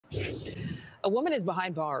A woman is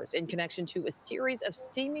behind bars in connection to a series of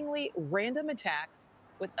seemingly random attacks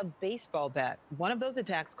with a baseball bat. One of those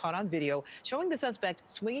attacks caught on video showing the suspect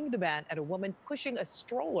swinging the bat at a woman pushing a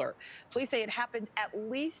stroller. Police say it happened at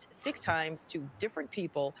least 6 times to different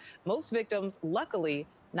people. Most victims, luckily,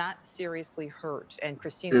 not seriously hurt. And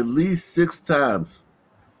Christine At least 6 times.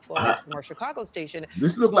 Flores from our Chicago station.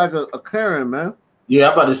 This looked like a Karen, man. Yeah,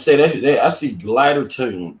 I'm about to say that I see glider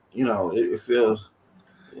too. You know, it feels.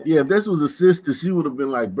 Yeah, if this was a sister, she would have been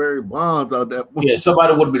like Barry Bonds out that point. Yeah,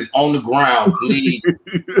 somebody would have been on the ground, bleeding,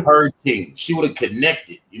 hurting. She would have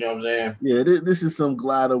connected. You know what I'm saying? Yeah, this is some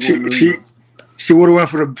glider woman. She would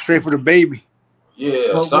have went straight for the baby.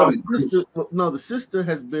 Yeah, the sister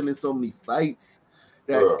has been in so many fights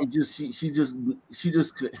that she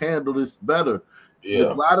just could handle this better. Yeah,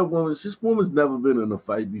 the glider woman. This woman's never been in a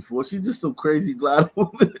fight before. She's just some crazy glider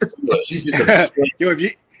woman. Yeah, she's just Yo,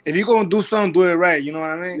 if you're gonna do something, do it right. You know what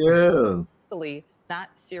I mean? Yeah. Not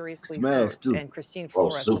seriously hurt. And Christine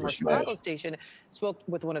Flores from our Chicago station spoke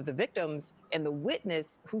with one of the victims and the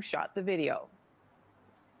witness who shot the video.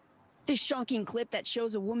 This shocking clip that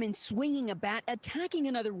shows a woman swinging a bat, attacking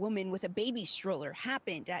another woman with a baby stroller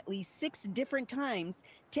happened at least 6 different times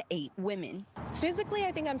to 8 women. Physically,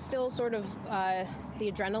 I think I'm still sort of,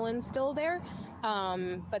 the adrenaline's still there,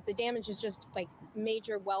 but the damage is just like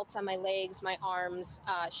major welts on my legs, my arms.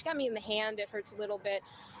 She got me in the hand, it hurts a little bit.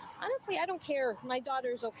 Honestly, I don't care. My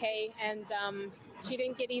daughter's okay, and she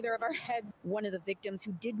didn't get either of our heads. One of the victims,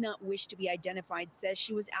 who did not wish to be identified, says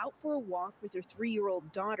she was out for a walk with her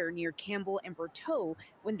 3-year-old daughter near Campbell and Berteau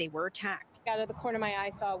when they were attacked. Out of the corner of my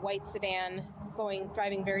eye, saw a white sedan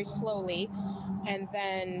driving very slowly, and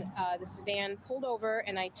then the sedan pulled over,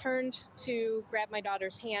 and I turned to grab my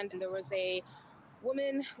daughter's hand, and there was a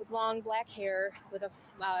woman with long black hair with a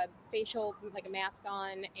facial, like a mask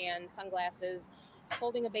on and sunglasses,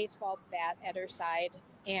 holding a baseball bat at her side,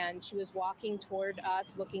 and she was walking toward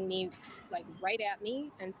us, looking me like right at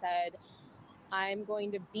me, and said, "I'm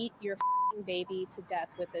going to beat your baby to death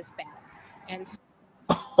with this bat." And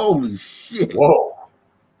holy shit! Whoa!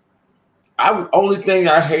 Only thing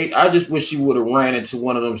I hate, I just wish she would have ran into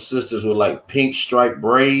one of them sisters with like pink striped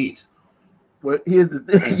braids. But here's the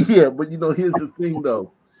thing, yeah. But here's the thing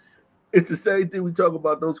though. It's the same thing we talk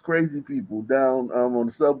about those crazy people down on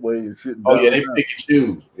the subway and shit. Oh yeah, they pick and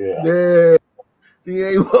choose. Yeah. Yeah. She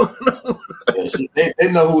ain't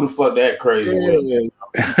they know who the fuck that crazy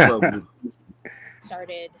was.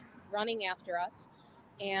 Started running after us,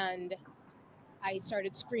 and I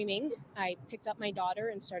started screaming. I picked up my daughter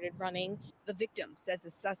and started running. The victim says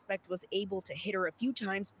the suspect was able to hit her a few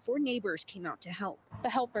times before neighbors came out to help. The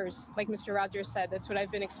helpers, like Mr. Rogers said, that's what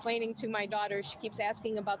I've been explaining to my daughter. She keeps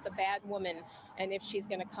asking about the bad woman and if she's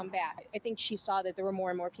going to come back. I think she saw that there were more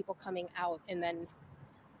and more people coming out, and then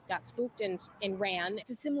got spooked and ran.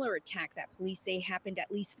 It's a similar attack that police say happened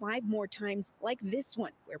at least 5 more times like this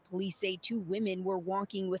one, where police say 2 women were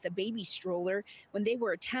walking with a baby stroller when they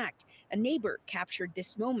were attacked. A neighbor captured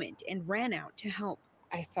this moment and ran out to help.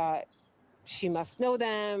 I thought she must know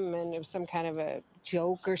them and it was some kind of a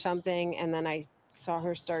joke or something, and then I saw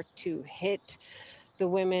her start to hit the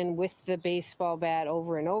women with the baseball bat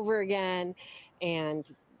over and over again,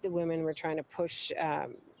 and the women were trying to push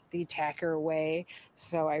the attacker away.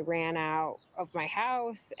 So I ran out of my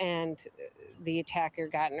house and the attacker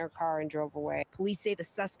got in her car and drove away. Police say the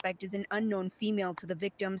suspect is an unknown female to the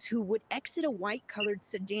victims who would exit a white-colored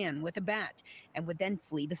sedan with a bat and would then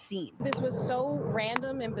flee the scene. This was so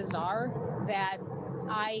random and bizarre that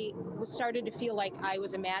I started to feel like I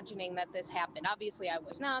was imagining that this happened. Obviously I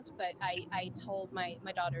was not, but I told my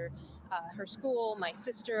daughter, her school, my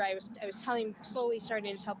sister, I was slowly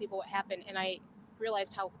starting to tell people what happened, and I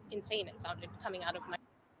realized how insane it sounded coming out of my.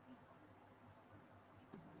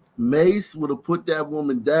 Mace would have put that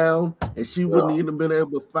woman down, and she wouldn't even been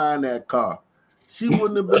able to find that car. She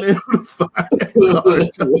wouldn't have been able to find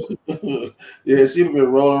that car. Yeah, she'd have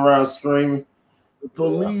been rolling around screaming. The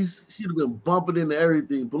police, she'd have been bumping into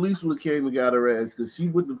everything. Police would have came and got her ass because she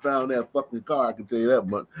wouldn't have found that fucking car. I can tell you that.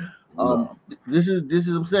 But this is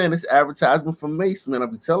what I'm saying. This advertisement from Mace, man.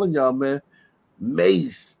 I've been telling y'all, man.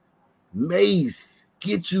 Mace,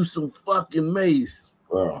 get you some fucking mace.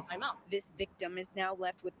 Wow. I'm out. This victim is now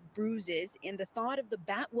left with bruises and the thought of the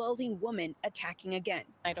bat-wielding woman attacking again.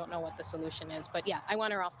 I don't know what the solution is, but yeah, I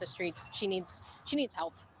want her off the streets. She needs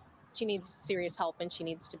help. She needs serious help, and she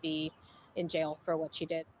needs to be in jail for what she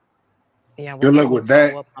did. Yeah, good luck with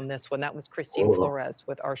that. On this one, that was Christine Flores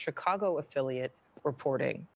with our Chicago affiliate reporting.